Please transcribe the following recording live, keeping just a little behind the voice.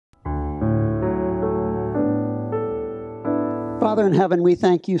Father in heaven, we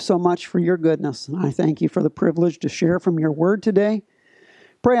thank you so much for your goodness. And I thank you for the privilege to share from your word today.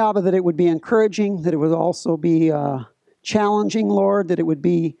 Pray, Abba, that it would be encouraging, that it would also be challenging, Lord, that it would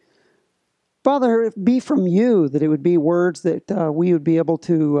be, Father, be from you, that it would be words that we would be able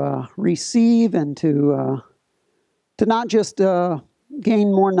to receive and to not just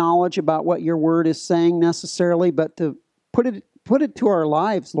gain more knowledge about what your word is saying necessarily, but to put it to our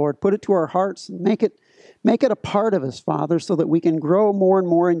lives, Lord, put it to our hearts, and make it a part of us, Father, so that we can grow more and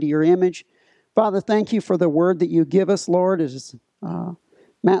more into your image. Father, thank you for the word that you give us, Lord. As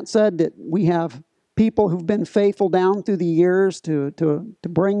Matt said, that we have people who've been faithful down through the years to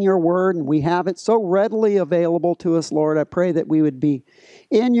bring your word, and we have it so readily available to us, Lord. I pray that we would be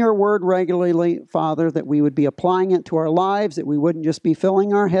in your word regularly, Father, that we would be applying it to our lives, that we wouldn't just be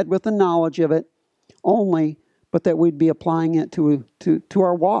filling our head with the knowledge of it only, but that we'd be applying it to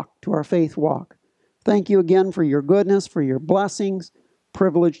our walk, to our faith walk. Thank you again for your goodness, for your blessings,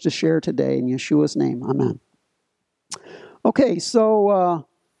 privilege to share today. In Yeshua's name, amen. Okay, so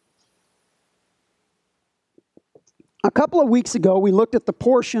a couple of weeks ago, we looked at the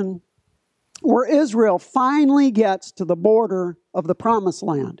portion where Israel finally gets to the border of the Promised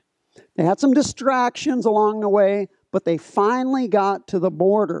Land. They had some distractions along the way, but they finally got to the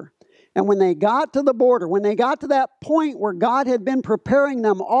border. And when they got to the border, when they got to that point where God had been preparing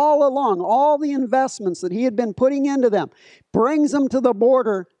them all along, all the investments that he had been putting into them, brings them to the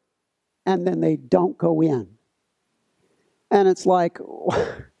border, and then they don't go in. And it's like,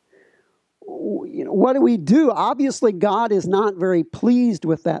 what do we do? Obviously, God is not very pleased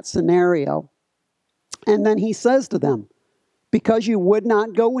with that scenario. And then he says to them, because you would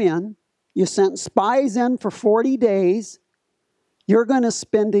not go in, you sent spies in for 40 days, you're going to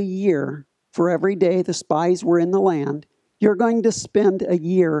spend a year for every day the spies were in the land. You're going to spend a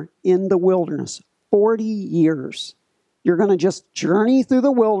year in the wilderness, 40 years. You're going to just journey through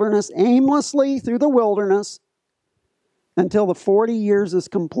the wilderness, aimlessly through the wilderness, until the 40 years is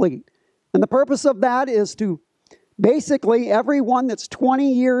complete. And the purpose of that is to basically everyone that's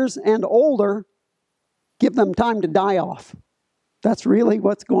 20 years and older, give them time to die off. That's really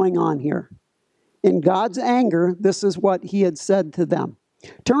what's going on here. In God's anger, this is what he had said to them.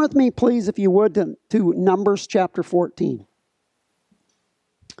 Turn with me, please, if you would, to Numbers chapter 14.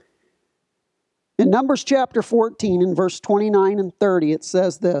 In Numbers chapter 14, in verse 29 and 30, it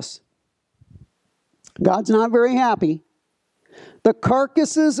says this. God's not very happy. The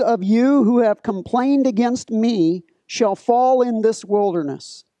carcasses of you who have complained against me shall fall in this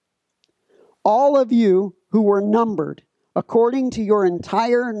wilderness. All of you who were numbered, according to your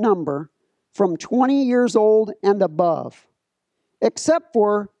entire number, from 20 years old and above, except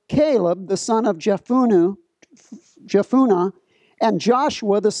for Caleb, the son of Jephunneh, and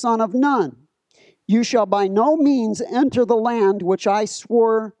Joshua, the son of Nun. You shall by no means enter the land which I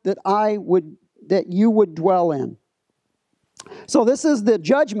swore that you would dwell in. So this is the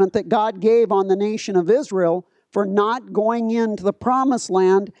judgment that God gave on the nation of Israel for not going into the promised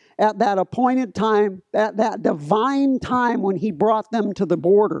land at that appointed time, at that divine time when he brought them to the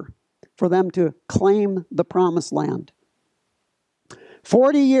border for them to claim the promised land.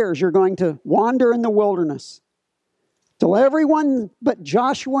 40 years you're going to wander in the wilderness till everyone but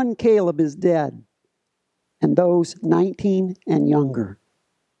Joshua and Caleb is dead, and those 19 and younger.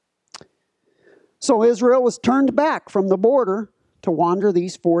 So Israel was turned back from the border to wander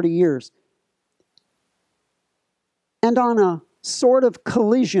these 40 years. And on a sort of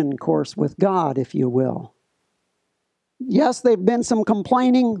collision course with God, if you will. Yes, there've been some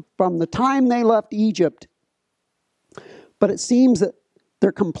complaining from the time they left Egypt, but it seems that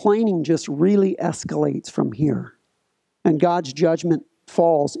their complaining just really escalates from here. And God's judgment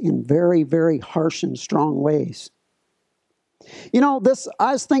falls in very, very harsh and strong ways. You know,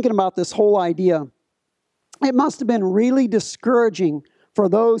 I was thinking about this whole idea. It must have been really discouraging for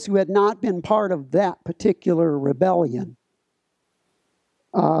those who had not been part of that particular rebellion.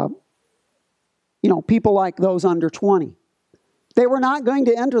 People like those under 20. They were not going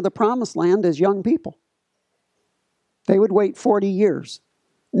to enter the promised land as young people. They would wait 40 years.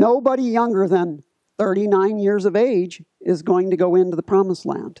 Nobody younger than 39 years of age is going to go into the promised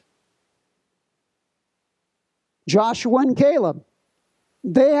land. Joshua and Caleb,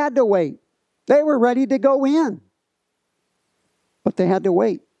 they had to wait. They were ready to go in. But they had to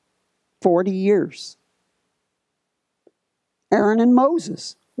wait 40 years. Aaron and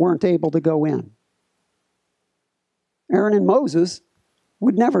Moses weren't able to go in. Aaron and Moses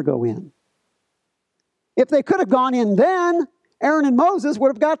would never go in. If they could have gone in then, Aaron and Moses would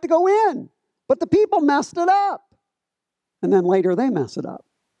have got to go in. But the people messed it up. And then later they mess it up.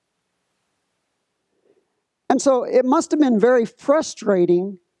 And so it must have been very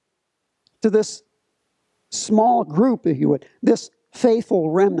frustrating to this small group, if you would, this faithful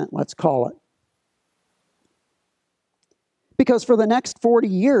remnant, let's call it. Because for the next 40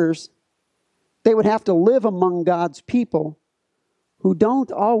 years, they would have to live among God's people who don't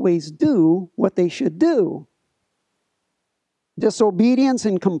always do what they should do. Disobedience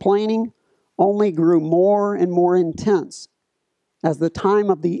and complaining only grew more and more intense as the time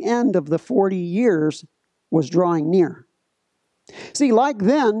of the end of the 40 years was drawing near. See, like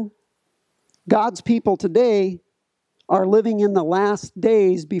then, God's people today are living in the last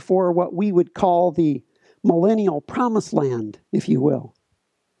days before what we would call the millennial promised land, if you will.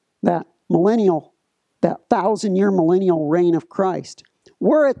 That 1,000-year millennial reign of Christ.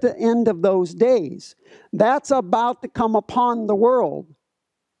 We're at the end of those days. That's about to come upon the world.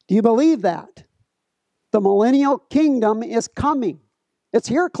 Do you believe that? The millennial kingdom is coming. It's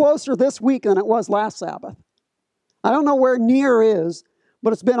here closer this week than it was last Sabbath. I don't know where near is,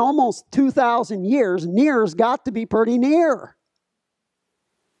 but it's been almost 2,000 years. Near's got to be pretty near.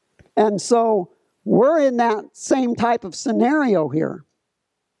 And so we're in that same type of scenario here.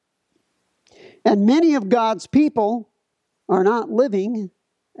 And many of God's people are not living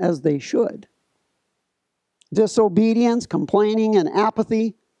as they should. Disobedience, complaining, and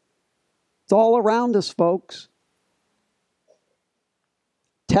apathy, it's all around us, folks.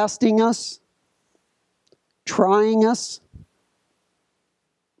 Testing us, trying us,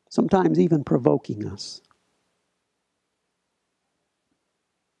 sometimes even provoking us.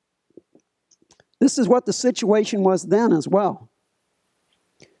 This is what the situation was then as well.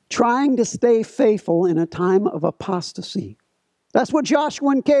 Trying to stay faithful in a time of apostasy. That's what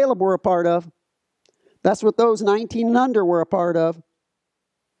Joshua and Caleb were a part of. That's what those 19 and under were a part of.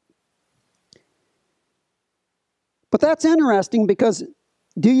 But that's interesting because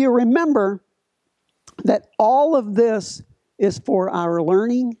do you remember that all of this is for our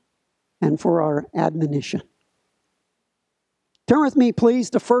learning and for our admonition? Turn with me, please,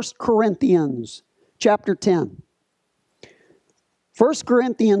 to 1 Corinthians chapter 10. 1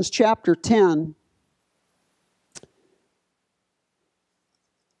 Corinthians chapter 10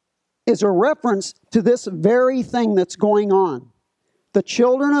 is a reference to this very thing that's going on. The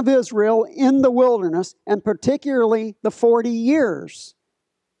children of Israel in the wilderness, and particularly the 40 years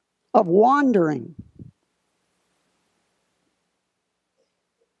of wandering.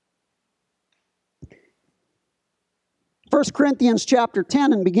 First Corinthians chapter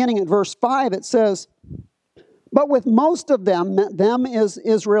 10 and beginning at verse 5, it says, "But with most of them is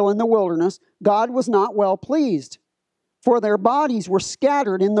Israel in the wilderness, God was not well pleased, for their bodies were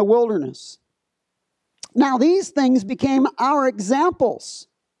scattered in the wilderness. Now these things became our examples,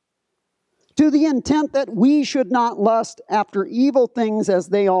 to the intent that we should not lust after evil things as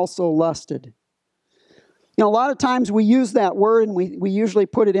they also lusted." You know, a lot of times we use that word and we usually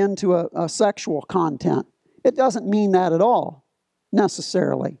put it into a sexual content. It doesn't mean that at all,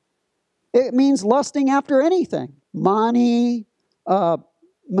 necessarily. It means lusting after anything. Money,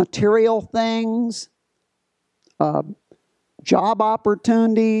 material things, job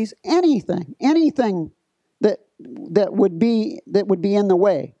opportunities, anything that would be in the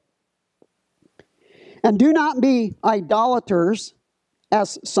way. And do not be idolaters,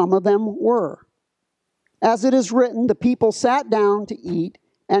 as some of them were. As it is written, the people sat down to eat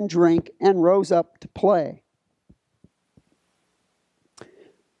and drink and rose up to play.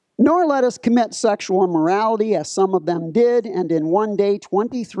 Nor let us commit sexual immorality, as some of them did, and in one day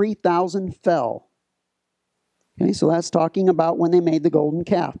 23,000 fell. Okay, so that's talking about when they made the golden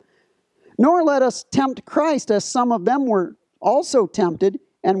calf. Nor let us tempt Christ, as some of them were also tempted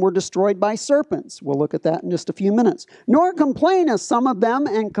and were destroyed by serpents. We'll look at that in just a few minutes. Nor complain, as some of them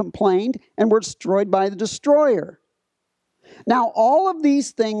and complained and were destroyed by the destroyer. Now all of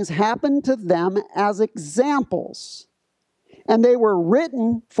these things happened to them as examples, and they were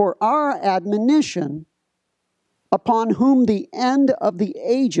written for our admonition, upon whom the end of the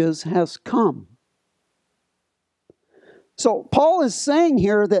ages has come. So Paul is saying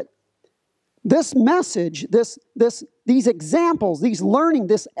here that this message, these examples, these learning,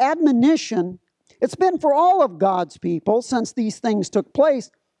 this admonition, it's been for all of God's people since these things took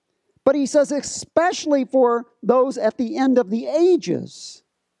place. But he says especially for those at the end of the ages.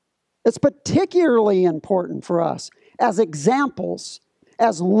 It's particularly important for us as examples,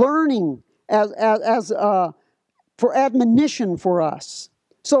 as learning, as for admonition for us.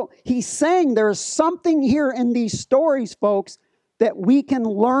 So he's saying there's something here in these stories, folks, that we can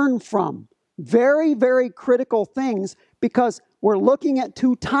learn from. Very, very critical things, because we're looking at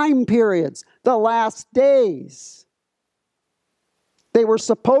two time periods, the last days. They were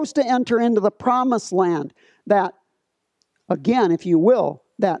supposed to enter into the promised land. That, again, if you will,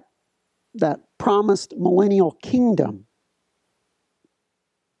 that promised millennial kingdom.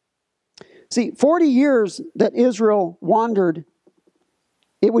 See, 40 years that Israel wandered,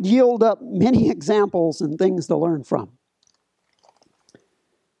 it would yield up many examples and things to learn from.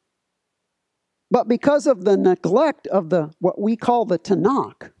 But because of the neglect of what we call the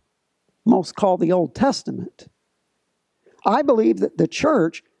Tanakh, most call the Old Testament, I believe that the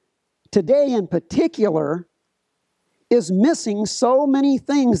church, today in particular, is missing so many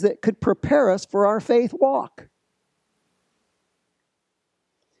things that could prepare us for our faith walk.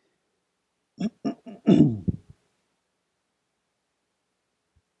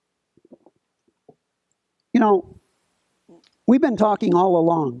 You know, we've been talking all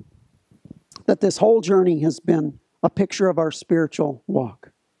along that this whole journey has been a picture of our spiritual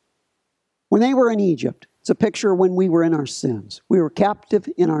walk. When they were in Egypt, it's a picture when we were in our sins. We were captive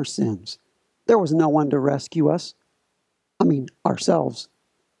in our sins. There was no one to rescue us. Ourselves.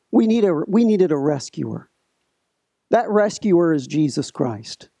 We needed a rescuer. That rescuer is Jesus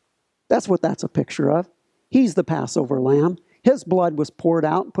Christ. That's what that's a picture of. He's the Passover lamb. His blood was poured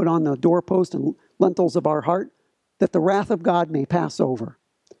out and put on the doorpost and lintels of our heart that the wrath of God may pass over.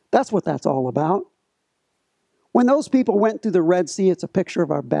 That's what that's all about. When those people went through the Red Sea, it's a picture of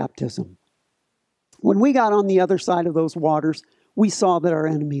our baptism. When we got on the other side of those waters, we saw that our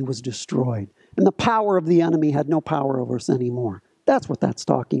enemy was destroyed. And the power of the enemy had no power over us anymore. That's what that's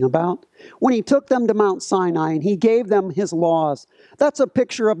talking about. When he took them to Mount Sinai and he gave them his laws, that's a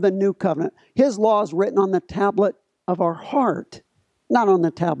picture of the new covenant. His laws written on the tablet of our heart, not on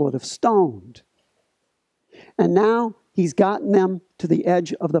the tablet of stone. And now he's gotten them to the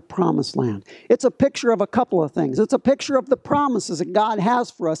edge of the promised land. It's a picture of a couple of things. It's a picture of the promises that God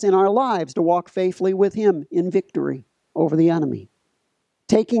has for us in our lives to walk faithfully with him in victory over the enemy.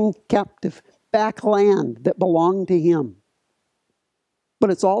 Taking captive back land that belonged to him. But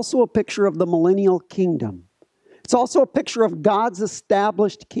it's also a picture of the millennial kingdom. It's also a picture of God's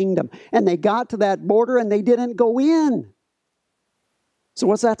established kingdom. And they got to that border and they didn't go in. So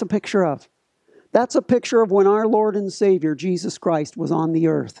what's that a picture of? That's a picture of when our Lord and Savior, Jesus Christ, was on the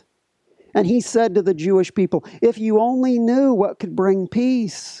earth. And he said to the Jewish people, if you only knew what could bring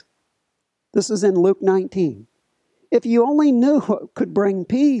peace. This is in Luke 19. If you only knew what could bring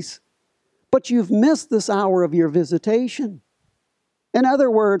peace, but you've missed this hour of your visitation. In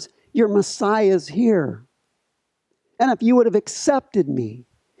other words, your Messiah is here. And if you would have accepted me,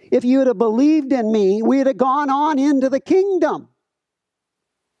 if you would have believed in me, we would have gone on into the kingdom.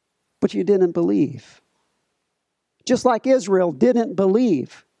 But you didn't believe. Just like Israel didn't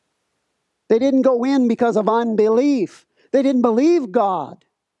believe. They didn't go in because of unbelief. They didn't believe God.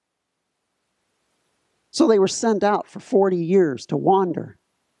 So they were sent out for 40 years to wander.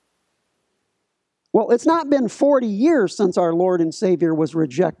 Well, it's not been 40 years since our Lord and Savior was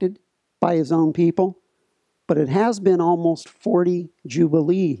rejected by his own people, but it has been almost 40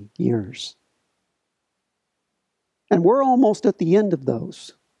 Jubilee years. And we're almost at the end of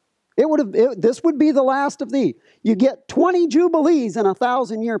those. This would be the last of these. You get 20 Jubilees in a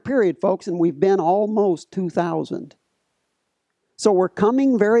 1,000-year period, folks, and we've been almost 2,000. So we're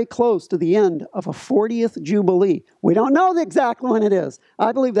coming very close to the end of a 40th Jubilee. We don't know exactly when it is.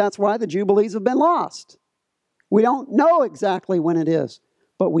 I believe that's why the Jubilees have been lost. We don't know exactly when it is,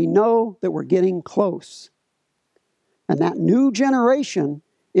 but we know that we're getting close. And that new generation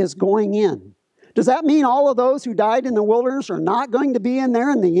is going in. Does that mean all of those who died in the wilderness are not going to be in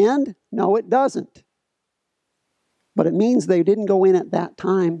there in the end? No, it doesn't. But it means they didn't go in at that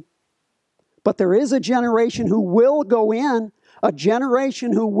time. But there is a generation who will go in, a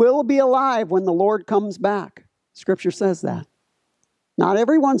generation who will be alive when the Lord comes back. Scripture says that. Not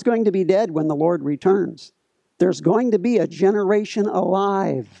everyone's going to be dead when the Lord returns. There's going to be a generation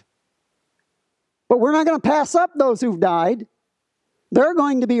alive. But we're not going to pass up those who've died. They're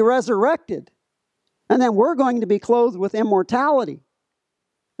going to be resurrected. And then we're going to be clothed with immortality.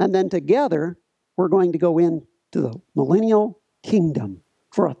 And then together, we're going to go into the millennial kingdom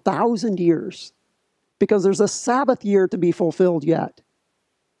for 1,000 years. Because there's a Sabbath year to be fulfilled yet.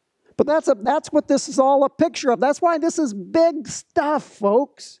 But that's what this is all a picture of. That's why this is big stuff,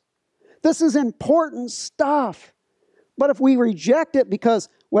 folks. This is important stuff. But if we reject it because,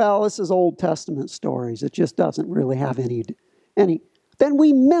 well, this is Old Testament stories, it just doesn't really have any, then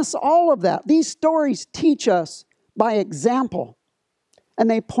we miss all of that. These stories teach us by example. And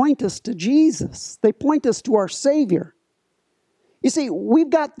they point us to Jesus. They point us to our Savior. You see,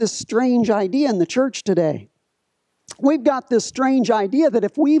 we've got this strange idea in the church today. We've got this strange idea that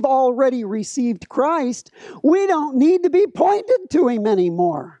if we've already received Christ, we don't need to be pointed to Him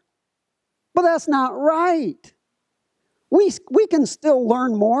anymore. But that's not right. We can still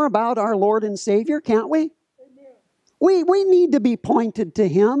learn more about our Lord and Savior, can't we? We need to be pointed to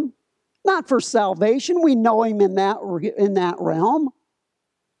Him, not for salvation. We know Him in that realm.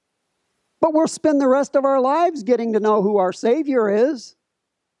 But we'll spend the rest of our lives getting to know who our Savior is.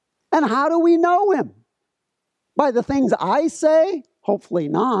 And how do we know Him? By the things I say? Hopefully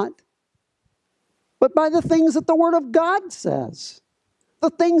not. But by the things that the Word of God says. The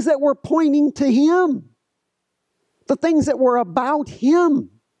things that we're pointing to Him. The things that were about Him.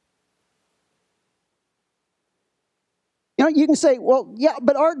 You know, you can say, well, yeah,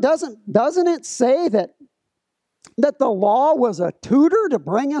 but Art, doesn't it say that the law was a tutor to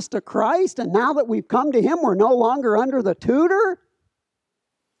bring us to Christ, and now that we've come to Him, we're no longer under the tutor?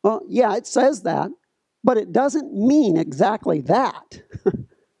 Well, yeah, it says that, but it doesn't mean exactly that.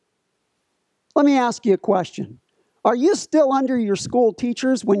 Let me ask you a question. Are you still under your school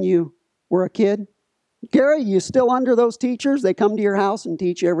teachers when you were a kid? Gary, you still under those teachers? They come to your house and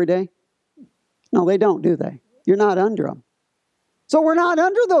teach you every day? No, they don't, do they? You're not under them. So we're not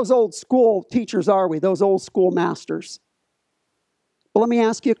under those old school teachers, are we? Those old school masters. Well, let me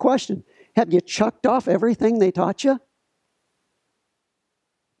ask you a question. Have you chucked off everything they taught you?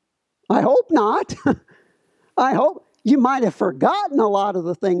 I hope not. I hope you might have forgotten a lot of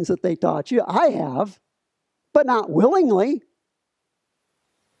the things that they taught you. I have, but not willingly.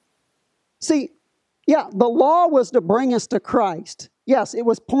 See, yeah, the law was to bring us to Christ. Yes, it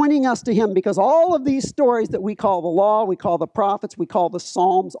was pointing us to Him because all of these stories that we call the law, we call the prophets, we call the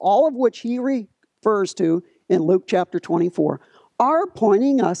Psalms, all of which He refers to in Luke chapter 24, are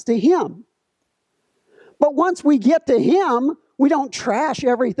pointing us to Him. But once we get to Him, we don't trash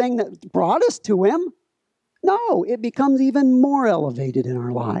everything that brought us to Him. No, it becomes even more elevated in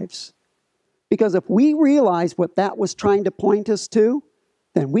our lives. Because if we realize what that was trying to point us to,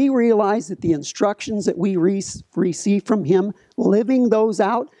 then we realize that the instructions that we receive from Him, living those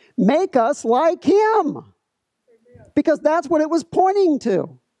out, make us like Him. Because that's what it was pointing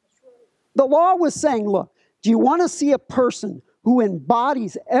to. The law was saying, look, do you want to see a person who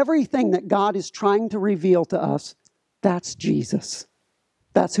embodies everything that God is trying to reveal to us? That's Jesus.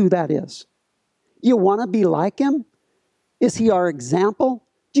 That's who that is. You want to be like Him? Is He our example?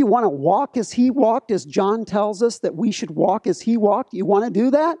 Do you want to walk as He walked, as John tells us that we should walk as He walked? You want to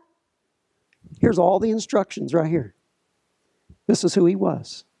do that? Here's all the instructions right here. This is who He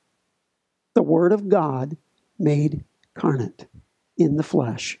was. The Word of God made incarnate in the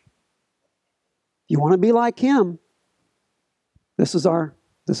flesh. You want to be like Him? This is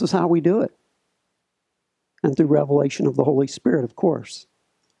how we do it. And through revelation of the Holy Spirit, of course.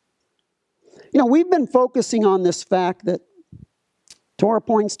 You know, we've been focusing on this fact that Torah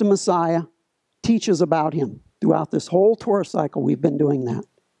points to Messiah, teaches about Him. Throughout this whole Torah cycle, we've been doing that.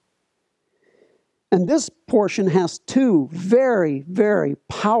 And this portion has two very, very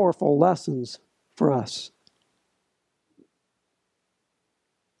powerful lessons for us.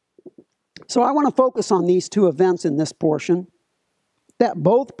 So I want to focus on these two events in this portion that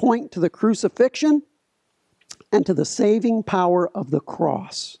both point to the crucifixion and to the saving power of the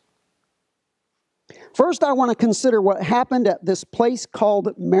cross. First, I want to consider what happened at this place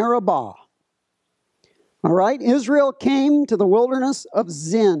called Meribah. All right, Israel came to the wilderness of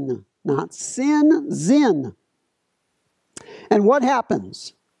Zin. Not sin, Zin. And what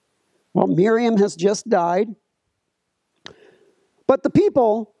happens? Well, Miriam has just died. But the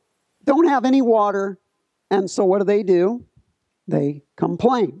people don't have any water. And so what do? They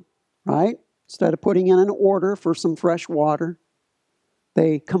complain, right? Instead of putting in an order for some fresh water,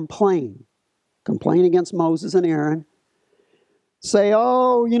 they complain. Complain against Moses and Aaron. Say,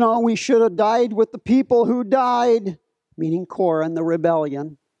 oh, you know, we should have died with the people who died, meaning Korah and the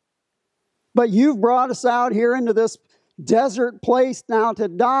rebellion. But you've brought us out here into this desert place now to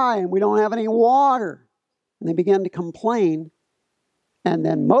die, and we don't have any water. And they began to complain. And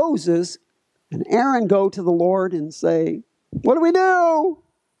then Moses and Aaron go to the Lord and say, what do we do?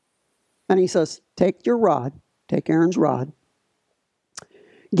 And He says, take your rod, take Aaron's rod,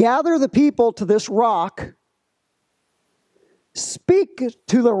 gather the people to this rock, speak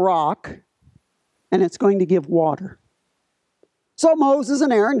to the rock, and it's going to give water. So Moses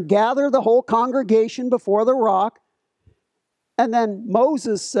and Aaron gather the whole congregation before the rock, and then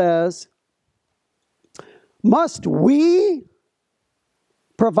Moses says, must we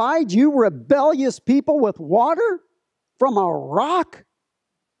provide you rebellious people with water from a rock?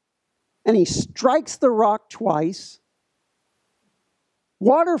 And he strikes the rock twice.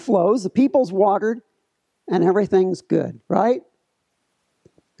 Water flows, the people's watered, and everything's good, right?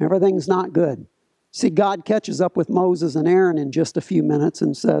 Everything's not good. See, God catches up with Moses and Aaron in just a few minutes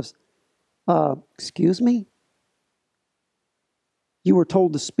and says, excuse me? You were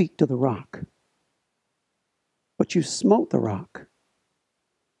told to speak to the rock, but you smote the rock.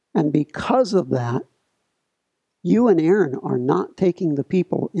 And because of that, you and Aaron are not taking the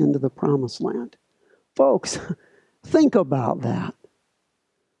people into the promised land. Folks, think about that.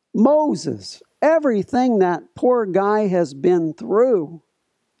 Moses, everything that poor guy has been through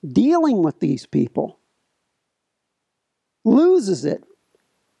dealing with these people, loses it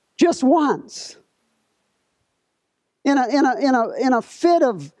just once. In a fit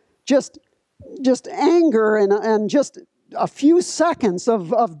of just anger and just a few seconds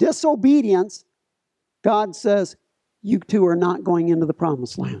of disobedience, God says, you two are not going into the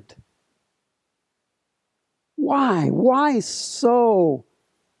promised land. Why? Why such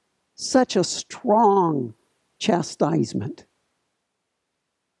a strong chastisement?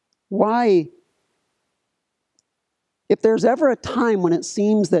 Why? If there's ever a time when it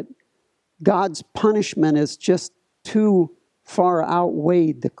seems that God's punishment is just too far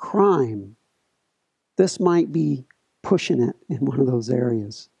outweighed the crime, this might be pushing it in one of those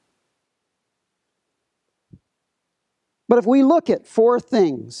areas. But if we look at four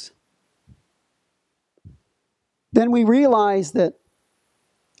things, then we realize that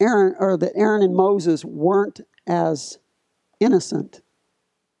Aaron and Moses weren't as innocent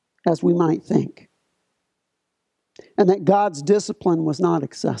as we might think, and that God's discipline was not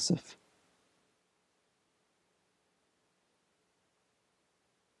excessive.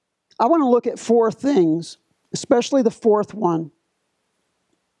 I want to look at four things, especially the fourth one.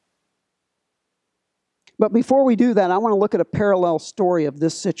 But before we do that, I want to look at a parallel story of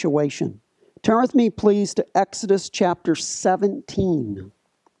this situation. Turn with me, please, to Exodus chapter 17.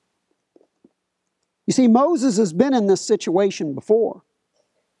 You see, Moses has been in this situation before.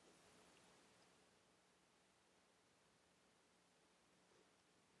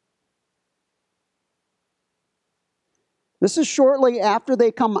 This is shortly after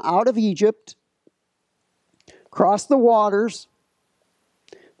they come out of Egypt, cross the waters,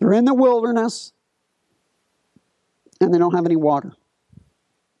 they're in the wilderness, and they don't have any water.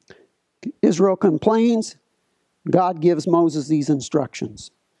 Israel complains. God gives Moses these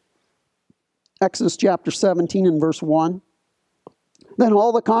instructions. Exodus chapter 17 and verse 1. Then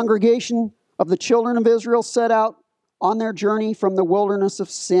all the congregation of the children of Israel set out on their journey from the wilderness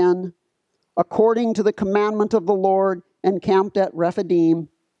of Sin, according to the commandment of the Lord, and camped at Rephidim.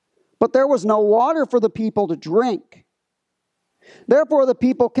 But there was no water for the people to drink. Therefore the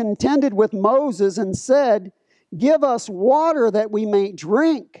people contended with Moses and said, give us water that we may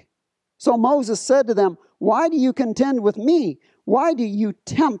drink. So Moses said to them, why do you contend with me? Why do you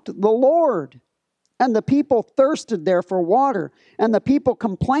tempt the Lord? And the people thirsted there for water. And the people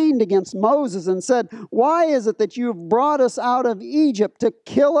complained against Moses and said, why is it that you have brought us out of Egypt to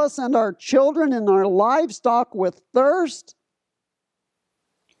kill us and our children and our livestock with thirst?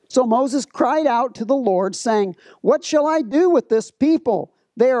 So Moses cried out to the Lord, saying, what shall I do with this people?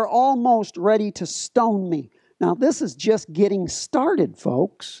 They are almost ready to stone me. Now, this is just getting started,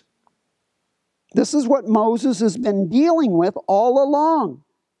 folks. This is what Moses has been dealing with all along.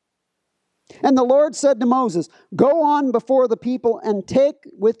 And the Lord said to Moses, go on before the people and take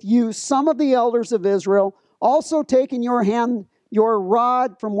with you some of the elders of Israel. Also take in your hand your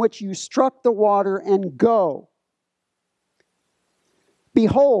rod from which you struck the water and go.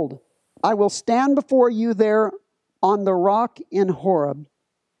 Behold, I will stand before you there on the rock in Horeb,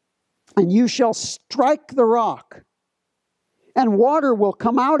 and you shall strike the rock, and water will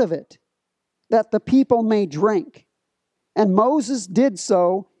come out of it, that the people may drink. And Moses did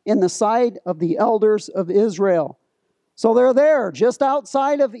so in the sight of the elders of Israel. So they're there, just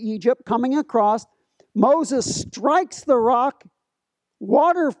outside of Egypt, coming across. Moses strikes the rock,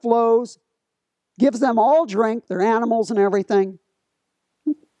 water flows, gives them all drink, their animals and everything.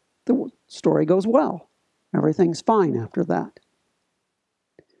 The story goes well. Everything's fine after that.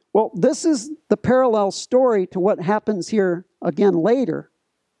 Well, this is the parallel story to what happens here again later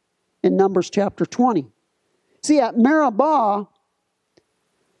in Numbers chapter 20. See, at Meribah,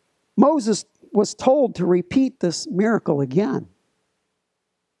 Moses was told to repeat this miracle again,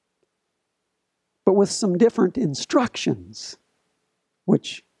 but with some different instructions,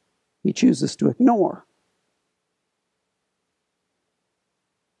 which he chooses to ignore.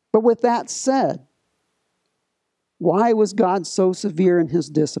 But with that said, why was God so severe in his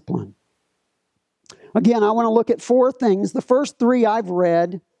discipline? Again, I want to look at four things. The first three I've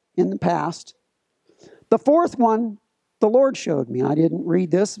read in the past. The fourth one, the Lord showed me. I didn't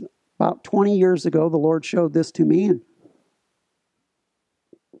read this, About 20 years ago, the Lord showed this to me, and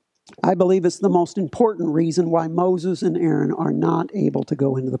I believe it's the most important reason why Moses and Aaron are not able to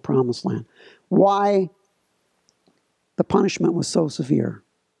go into the promised land. Why the punishment was so severe.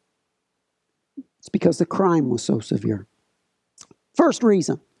 It's because the crime was so severe. First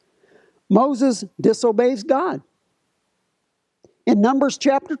reason, Moses disobeys God. In Numbers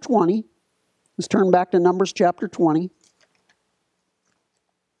chapter 20, let's turn back to Numbers chapter 20.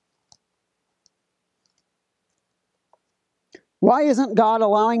 Why isn't God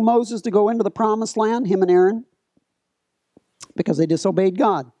allowing Moses to go into the promised land, him and Aaron? Because they disobeyed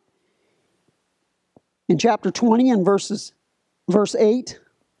God. In chapter 20 and verse 8,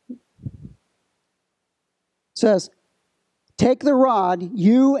 says, "Take the rod,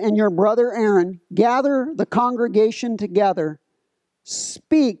 you and your brother Aaron, gather the congregation together,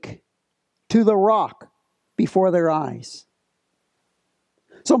 speak to the rock before their eyes."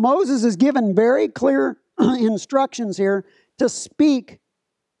 So Moses is given very clear instructions here to speak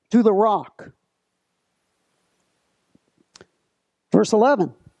to the rock. Verse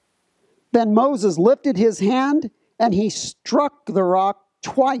 11, "Then Moses lifted his hand and he struck the rock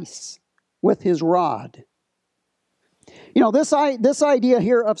twice with his rod." You know, this idea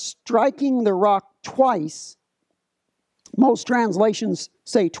here of striking the rock twice, most translations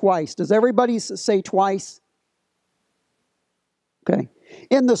say twice. Does everybody say twice? Okay.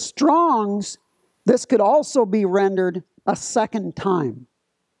 In the Strong's, this could also be rendered a second time.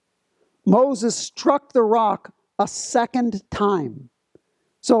 Moses struck the rock a second time.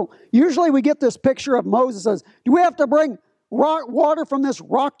 So usually we get this picture of Moses says, "Do we have to bring water from this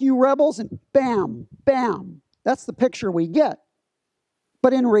rock, you rebels?" And bam, bam. That's the picture we get.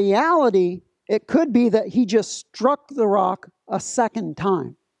 But in reality, it could be that he just struck the rock a second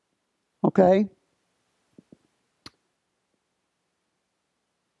time. Okay?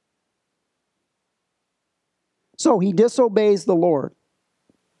 So he disobeys the Lord.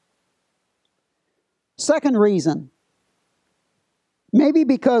 Second reason, maybe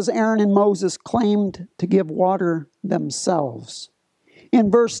because Aaron and Moses claimed to give water themselves. In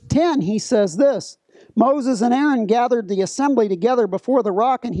verse 10, he says this, "Moses and Aaron gathered the assembly together before the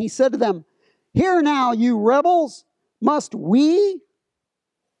rock, and he said to them, 'Hear now, you rebels, must we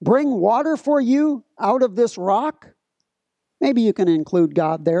bring water for you out of this rock?'" Maybe you can include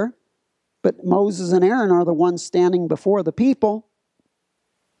God there, but Moses and Aaron are the ones standing before the people.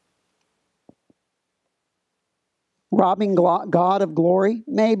 Robbing God of glory,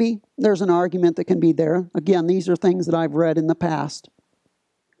 maybe. There's an argument that can be there. Again, these are things that I've read in the past.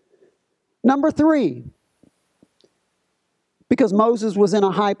 Number 3, because Moses was in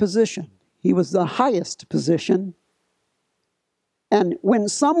a high position. He was the highest position. And when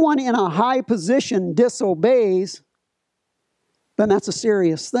someone in a high position disobeys, then that's a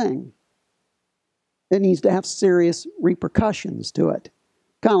serious thing. It needs to have serious repercussions to it.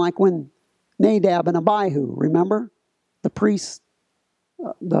 Kind of like when Nadab and Abihu, remember? The priests,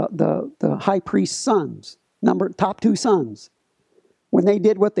 the high priest's sons, top 2 sons. When they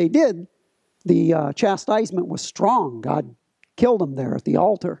did what they did, the chastisement was strong. God killed them there at the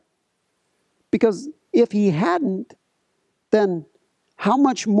altar. Because if he hadn't, then how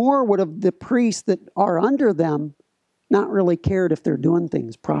much more would have the priests that are under them not really cared if they're doing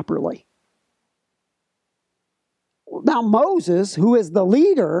things properly? Now Moses, who is the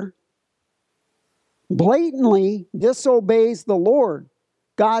leader, blatantly disobeys the Lord.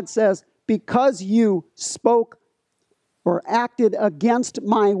 God says, "Because you spoke or acted against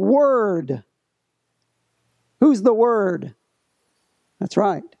my word." Who's the word? That's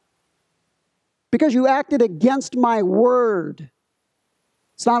right. Because you acted against my word.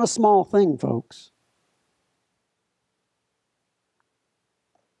 It's not a small thing, folks.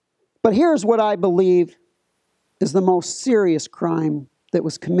 But here's what I believe is the most serious crime that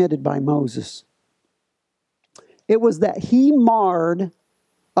was committed by Moses. It was that he marred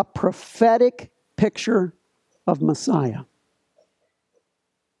a prophetic picture of Messiah.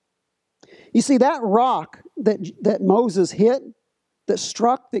 You see, that rock that Moses hit, that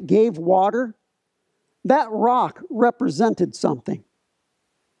struck, that gave water, that rock represented something.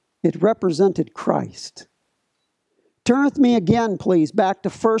 It represented Christ. Turn with me again, please, back to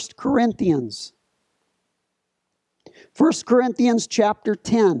 1 Corinthians. 1 Corinthians chapter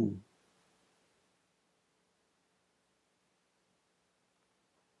 10.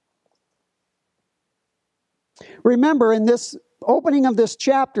 Remember, in this opening of this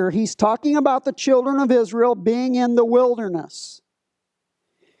chapter, he's talking about the children of Israel being in the wilderness.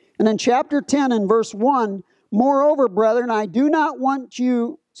 And in chapter 10 and verse 1, "Moreover, brethren, I do not want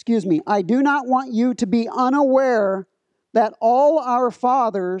you to be unaware that all our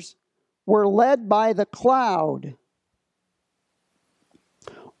fathers were led by the cloud.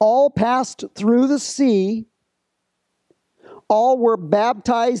 All passed through the sea. All were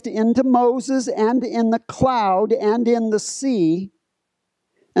baptized into Moses and in the cloud and in the sea.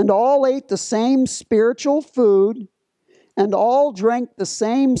 And all ate the same spiritual food, and all drank the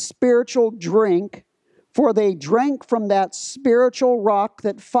same spiritual drink, for they drank from that spiritual rock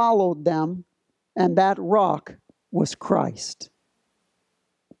that followed them, and that rock was Christ.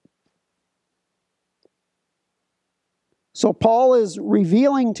 So Paul is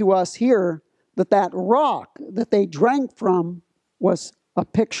revealing to us here that that rock that they drank from was a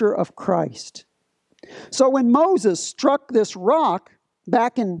picture of Christ. So when Moses struck this rock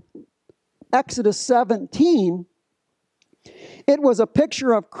back in Exodus 17, it was a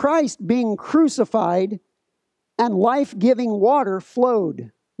picture of Christ being crucified, and life-giving water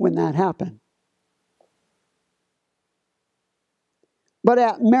flowed when that happened. But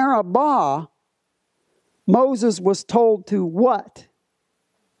at Meribah, Moses was told to what?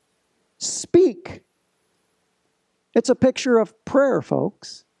 Speak. It's a picture of prayer,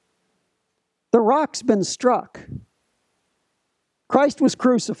 folks. The rock's been struck. Christ was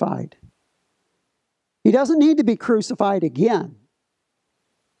crucified. He doesn't need to be crucified again.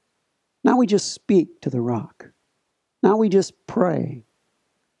 Now we just speak to the rock. Now we just pray.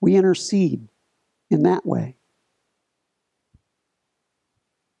 We intercede in that way.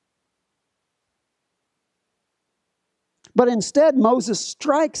 But instead, Moses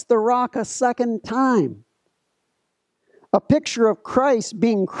strikes the rock a second time. A picture of Christ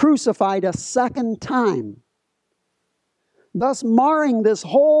being crucified a second time, thus marring this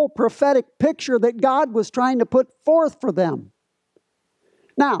whole prophetic picture that God was trying to put forth for them.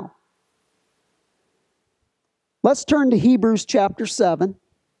 Now, let's turn to Hebrews chapter 7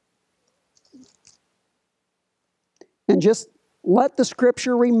 and just let the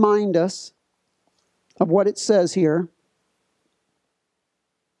scripture remind us of what it says here.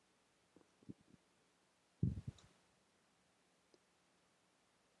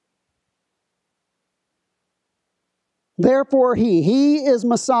 Therefore he is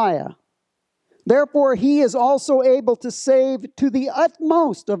Messiah. Therefore he is also able to save to the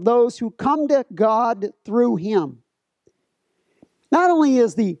utmost of those who come to God through him. Not only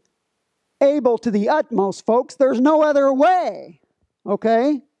is he able to the utmost, folks, there's no other way.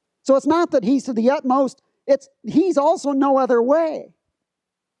 Okay? So it's not that he's to the utmost, he's also no other way.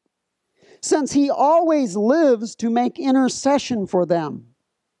 Since he always lives to make intercession for them.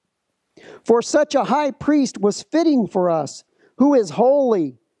 For such a high priest was fitting for us, who is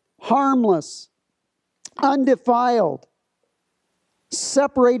holy, harmless, undefiled,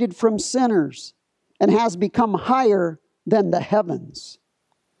 separated from sinners, and has become higher than the heavens,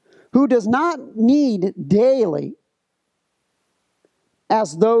 who does not need daily,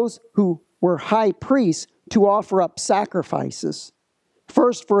 as those who were high priests, to offer up sacrifices,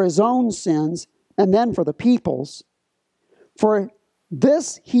 first for his own sins, and then for the people's. For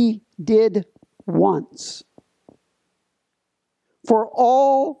this he did once for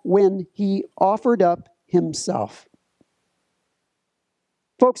all when he offered up himself.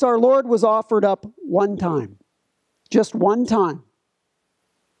 Folks, our Lord was offered up one time. Just one time.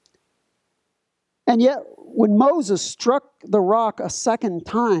 And yet, when Moses struck the rock a second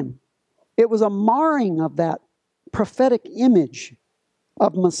time, it was a marring of that prophetic image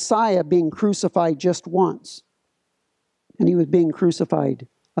of Messiah being crucified just once. And he was being crucified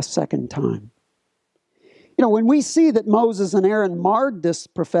a second time. You know, when we see that Moses and Aaron marred this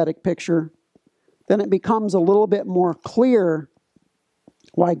prophetic picture, then it becomes a little bit more clear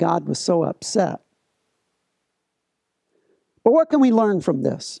why God was so upset. But what can we learn from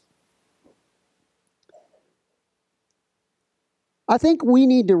this? I think we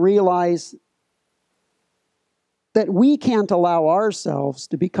need to realize that we can't allow ourselves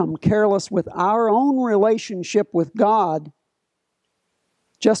to become careless with our own relationship with God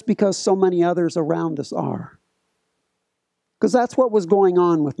just because so many others around us are. Because that's what was going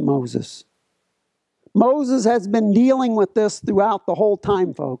on with Moses. Moses has been dealing with this throughout the whole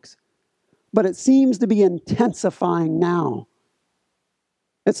time, folks. But it seems to be intensifying now.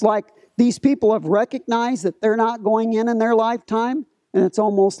 It's like these people have recognized that they're not going in their lifetime, and it's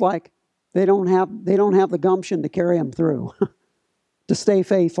almost like they don't have the gumption to carry them through, to stay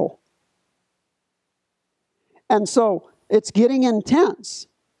faithful. And so it's getting intense.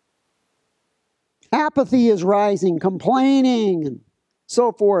 Apathy is rising, complaining, and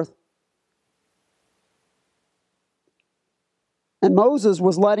so forth. And Moses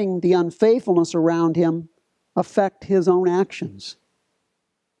was letting the unfaithfulness around him affect his own actions.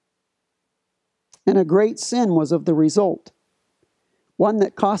 And a great sin was of the result. one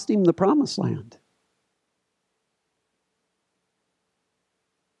that cost him the promised land.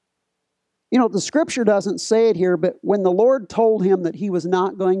 You know, the scripture doesn't say it here, but when the Lord told him that he was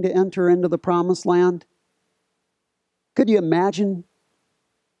not going to enter into the promised land, could you imagine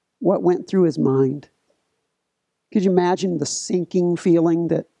what went through his mind? Could you imagine the sinking feeling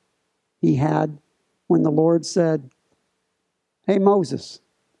that he had when the Lord said, "Hey, Moses,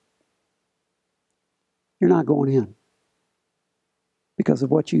 you're not going in because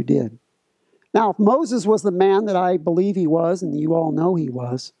of what you did." Now, if Moses was the man that I believe he was, and you all know he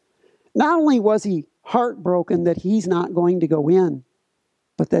was, not only was he heartbroken that he's not going to go in,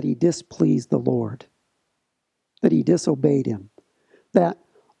 but that he displeased the Lord, that he disobeyed him, that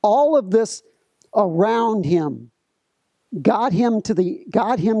all of this around him got him to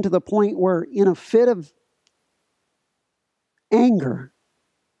the point where, in a fit of anger,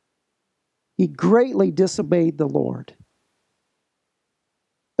 he greatly disobeyed the Lord.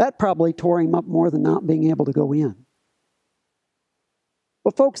 That probably tore him up more than not being able to go in.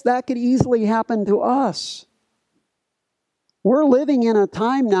 But folks, that could easily happen to us. We're living in a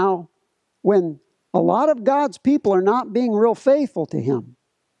time now when a lot of God's people are not being real faithful to Him.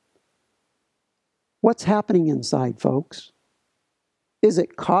 What's happening inside, folks? Is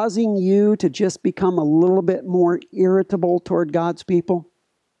it causing you to just become a little bit more irritable toward God's people?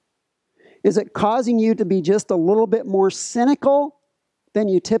 Is it causing you to be just a little bit more cynical than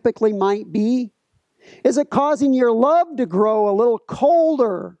you typically might be? Is it causing your love to grow a little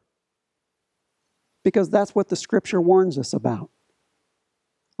colder? Because that's what the scripture warns us about.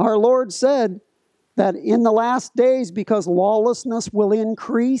 Our Lord said that in the last days, because lawlessness will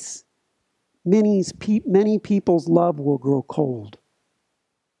increase, many people's love will grow cold.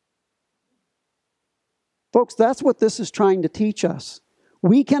 Folks, that's what this is trying to teach us.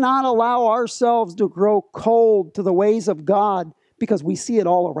 We cannot allow ourselves to grow cold to the ways of God because we see it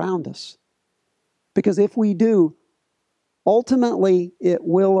all around us. Because if we do, ultimately it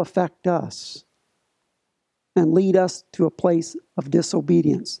will affect us and lead us to a place of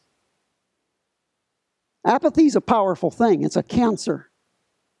disobedience. Apathy is a powerful thing. It's a cancer.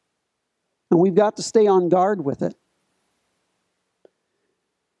 And we've got to stay on guard with it.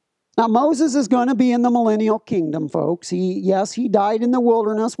 Now, Moses is going to be in the millennial kingdom, folks. He died in the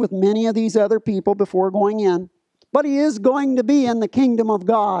wilderness with many of these other people before going in. But he is going to be in the kingdom of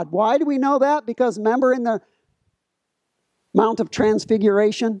God. Why do we know that? Because remember in the Mount of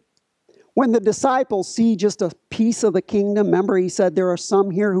Transfiguration, when the disciples see just a piece of the kingdom, remember he said there are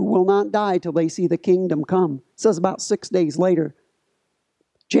some here who will not die till they see the kingdom come. It says about 6 days later,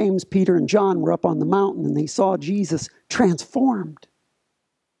 James, Peter, and John were up on the mountain and they saw Jesus transformed.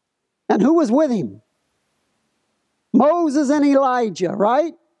 And who was with him? Moses and Elijah,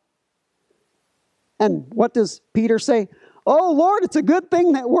 right? And what does Peter say? "Oh, Lord, it's a good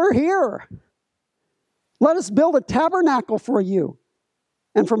thing that we're here. Let us build a tabernacle for you."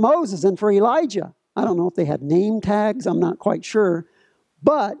 And for Moses and for Elijah. I don't know if they had name tags. I'm not quite sure.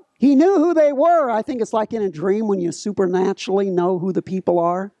 But he knew who they were. I think it's like in a dream when you supernaturally know who the people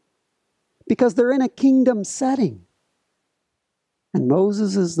are. Because they're in a kingdom setting. And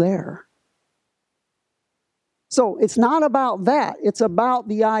Moses is there. So it's not about that. It's about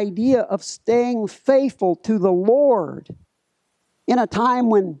the idea of staying faithful to the Lord in a time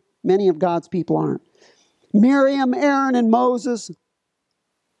when many of God's people aren't. Miriam, Aaron, and Moses,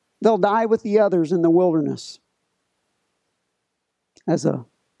 they'll die with the others in the wilderness as a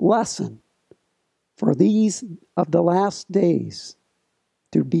lesson for these of the last days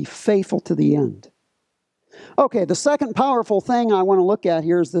to be faithful to the end. Okay, the second powerful thing I want to look at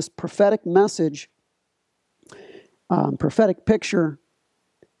here is this prophetic message, prophetic picture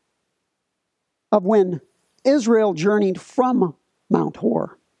of when Israel journeyed from Mount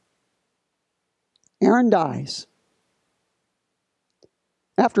Hor. Aaron dies.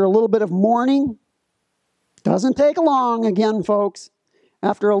 After a little bit of mourning, doesn't take long again, folks.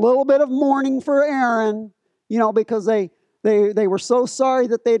 After a little bit of mourning for Aaron, because they were so sorry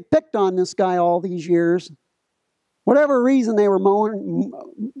that they had picked on this guy all these years. Whatever reason they were mourning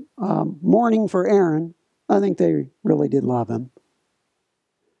for Aaron, I think they really did love him.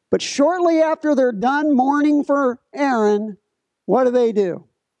 But shortly after they're done mourning for Aaron, what do?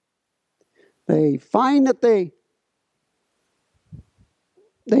 They find that they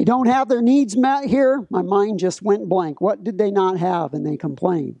don't have their needs met here. My mind just went blank. What did they not have? And they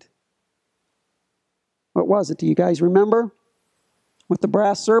complained. What was it? Do you guys remember? With the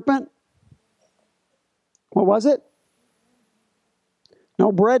brass serpent? What was it?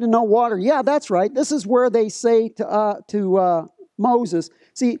 No bread and no water. Yeah, that's right. This is where they say to Moses,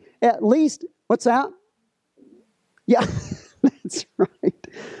 see, at least, what's that? Yeah, That's right.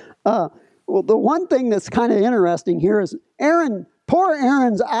 Well, the one thing that's kind of interesting here is poor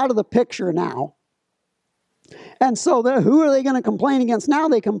Aaron's out of the picture now. And so who are they going to complain against now?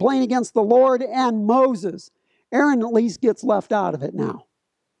 They complain against the Lord and Moses. Aaron at least gets left out of it now.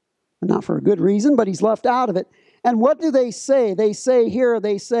 Not for a good reason, but he's left out of it. And what do they say? They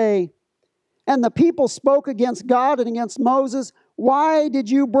say, and the people spoke against God and against Moses. Why did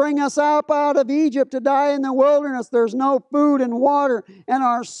you bring us up out of Egypt to die in the wilderness? There's no food and water, and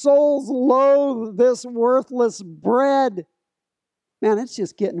our souls loathe this worthless bread. Man, it's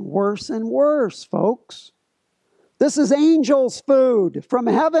just getting worse and worse, folks. This is angels' food from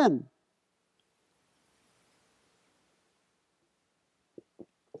heaven.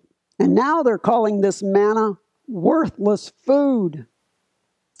 And now they're calling this manna worthless food.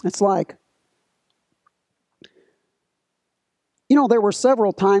 It's like, there were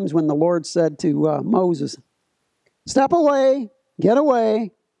several times when the Lord said to Moses, step away, get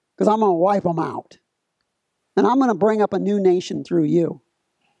away, because I'm going to wipe them out. And I'm going to bring up a new nation through you.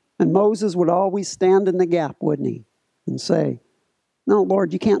 And Moses would always stand in the gap, wouldn't he? And say, no,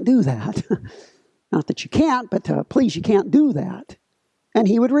 Lord, you can't do that. Not that you can't, but please, you can't do that. And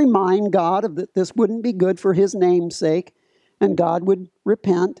he would remind God that this wouldn't be good for his name's sake. And God would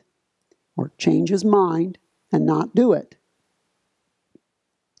repent or change his mind and not do it.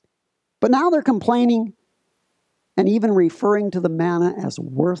 But now they're complaining and even referring to the manna as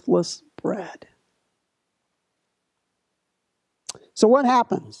worthless bread. So what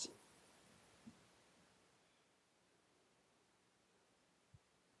happens?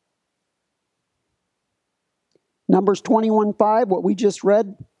 Numbers 21:5, what we just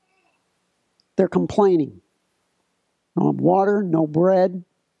read, they're complaining. No water, no bread.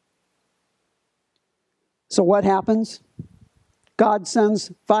 So what happens? God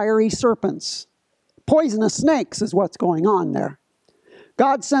sends fiery serpents. Poisonous snakes is what's going on there.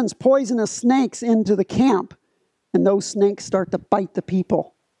 God sends poisonous snakes into the camp, and those snakes start to bite the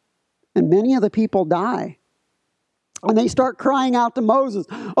people. And many of the people die. And they start crying out to Moses,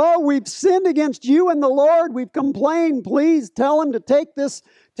 oh, we've sinned against you and the Lord. We've complained. Please tell him to take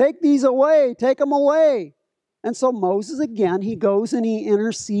these away. Take them away. And so Moses, again, he goes and he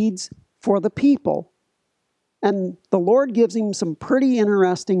intercedes for the people. And the Lord gives him some pretty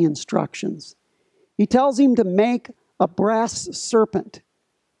interesting instructions. He tells him to make a brass serpent,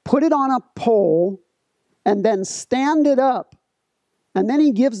 put it on a pole, and then stand it up. And then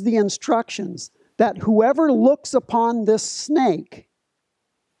he gives the instructions that whoever looks upon this snake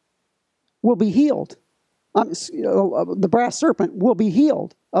will be healed. The brass serpent will be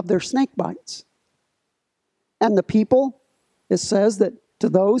healed of their snake bites. And the people, it says that to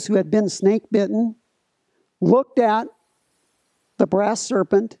those who had been snake bitten, looked at the brass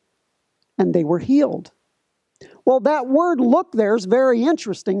serpent and they were healed. Well, that word look there is very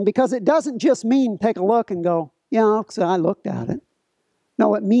interesting because it doesn't just mean take a look and go, yeah, I looked at it.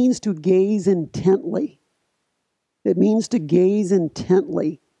 No, it means to gaze intently. It means to gaze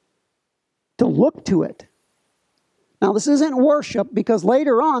intently, to look to it. Now, this isn't worship because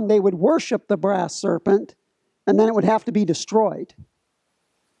later on they would worship the brass serpent and then it would have to be destroyed.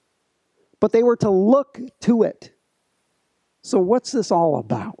 But they were to look to it. So what's this all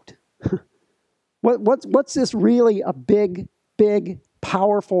about? What's this really a big,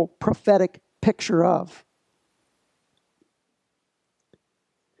 powerful, prophetic picture of?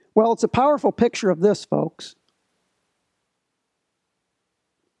 Well, it's a powerful picture of this, folks.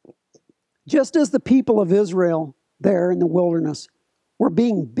 Just as the people of Israel there in the wilderness were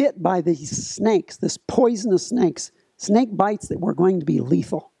being bit by these snakes, this poisonous snakes, snake bites that were going to be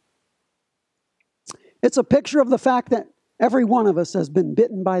lethal. It's a picture of the fact that every one of us has been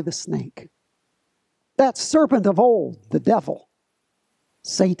bitten by the snake. That serpent of old, the devil,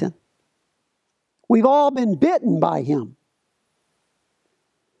 Satan. We've all been bitten by him.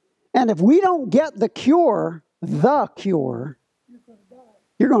 And if we don't get the cure, you're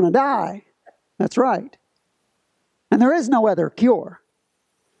going to die. That's right. And there is no other cure.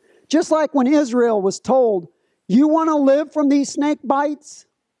 Just like when Israel was told, you want to live from these snake bites?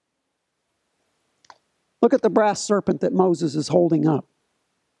 Look at the brass serpent that Moses is holding up.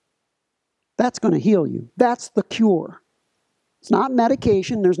 That's going to heal you. That's the cure. It's not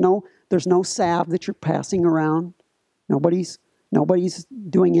medication. There's no salve that you're passing around. Nobody's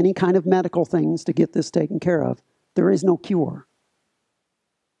doing any kind of medical things to get this taken care of. There is no cure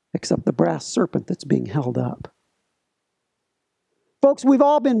except the brass serpent that's being held up. Folks, we've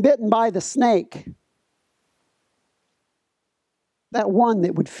all been bitten by the snake. That one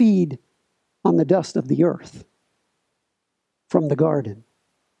that would feed on the dust of the earth from the garden.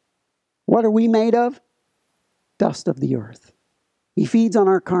 What are we made of? Dust of the earth. He feeds on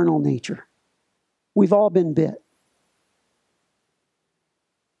our carnal nature. We've all been bit.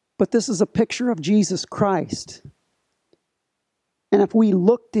 But this is a picture of Jesus Christ. And if we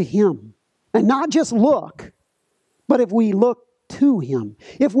look to Him, and not just look, but if we look to Him,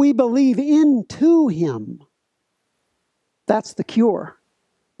 if we believe into Him, that's the cure.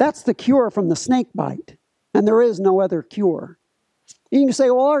 That's the cure from the snake bite. And there is no other cure. You can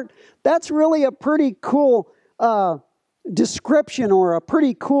say, well, Art, that's really a pretty cool description or a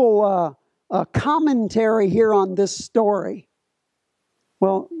pretty cool commentary here on this story.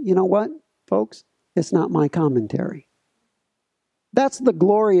 Well, you know what, folks? It's not my commentary. That's the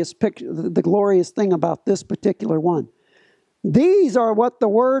glorious picture, the glorious thing about this particular one. These are what the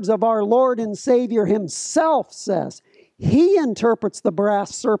words of our Lord and Savior Himself says. He interprets the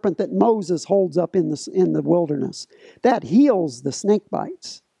brass serpent that Moses holds up in the wilderness. That heals the snake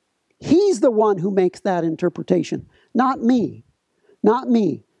bites. He's the one who makes that interpretation. Not me. Not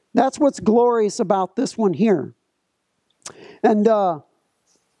me. That's what's glorious about this one here. And I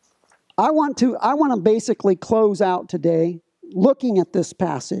want to basically close out today looking at this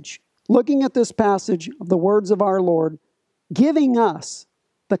passage of the words of our Lord, giving us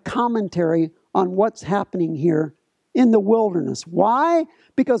the commentary on what's happening here in the wilderness. Why?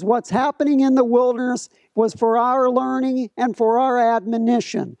 Because what's happening in the wilderness was for our learning and for our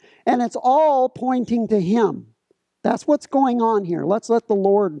admonition. And it's all pointing to Him. That's what's going on here. Let's let the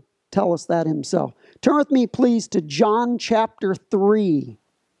Lord tell us that Himself. Turn with me, please, to John chapter 3.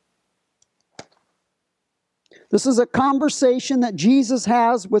 This is a conversation that Jesus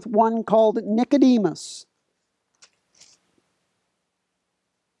has with one called Nicodemus.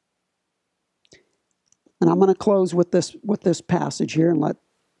 And I'm going to close with this passage here and let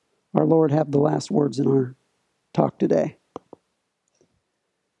our Lord have the last words in our talk today.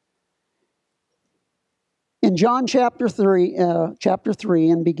 In John chapter 3,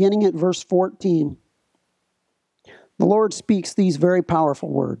 and beginning at verse 14, the Lord speaks these very powerful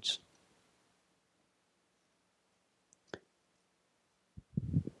words.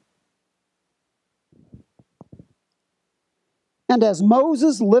 And as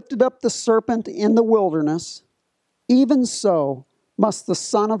Moses lifted up the serpent in the wilderness, even so must the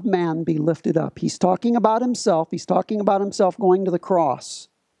Son of Man be lifted up. He's talking about Himself. He's talking about Himself going to the cross.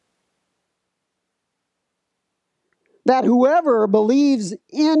 That whoever believes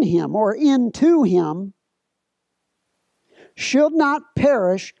in Him or into Him should not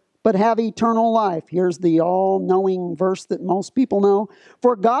perish, but have eternal life. Here's the all-knowing verse that most people know.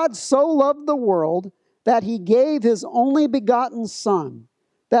 For God so loved the world that He gave His only begotten Son,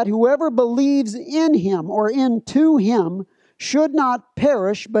 that whoever believes in Him or into Him should not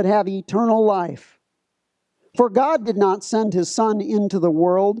perish but have eternal life. For God did not send His Son into the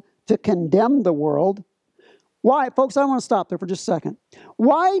world to condemn the world. Why? Folks, I want to stop there for just a second.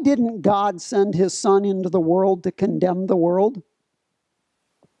 Why didn't God send His Son into the world to condemn the world?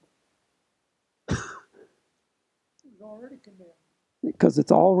 It's already condemned. Because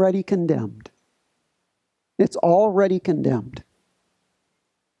it's already condemned. It's already condemned.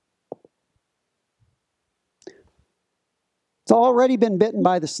 It's already been bitten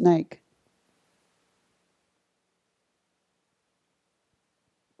by the snake.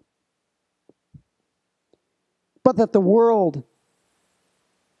 But that the world,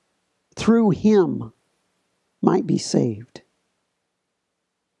 through Him, might be saved.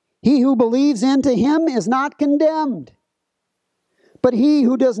 He who believes into Him is not condemned. But he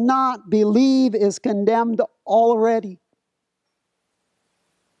who does not believe is condemned already,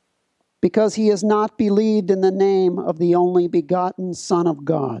 because he has not believed in the name of the only begotten Son of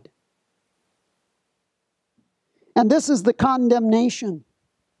God. And this is the condemnation,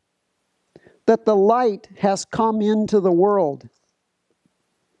 that the light has come into the world,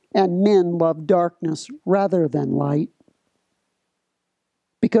 and men love darkness rather than light,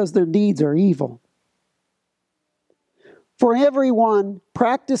 because their deeds are evil. For everyone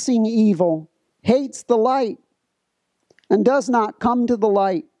practicing evil hates the light and does not come to the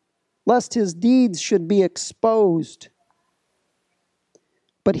light, lest his deeds should be exposed.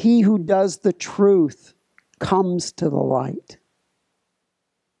 But he who does the truth comes to the light,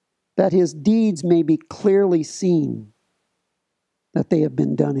 that his deeds may be clearly seen, that they have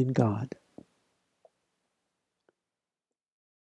been done in God.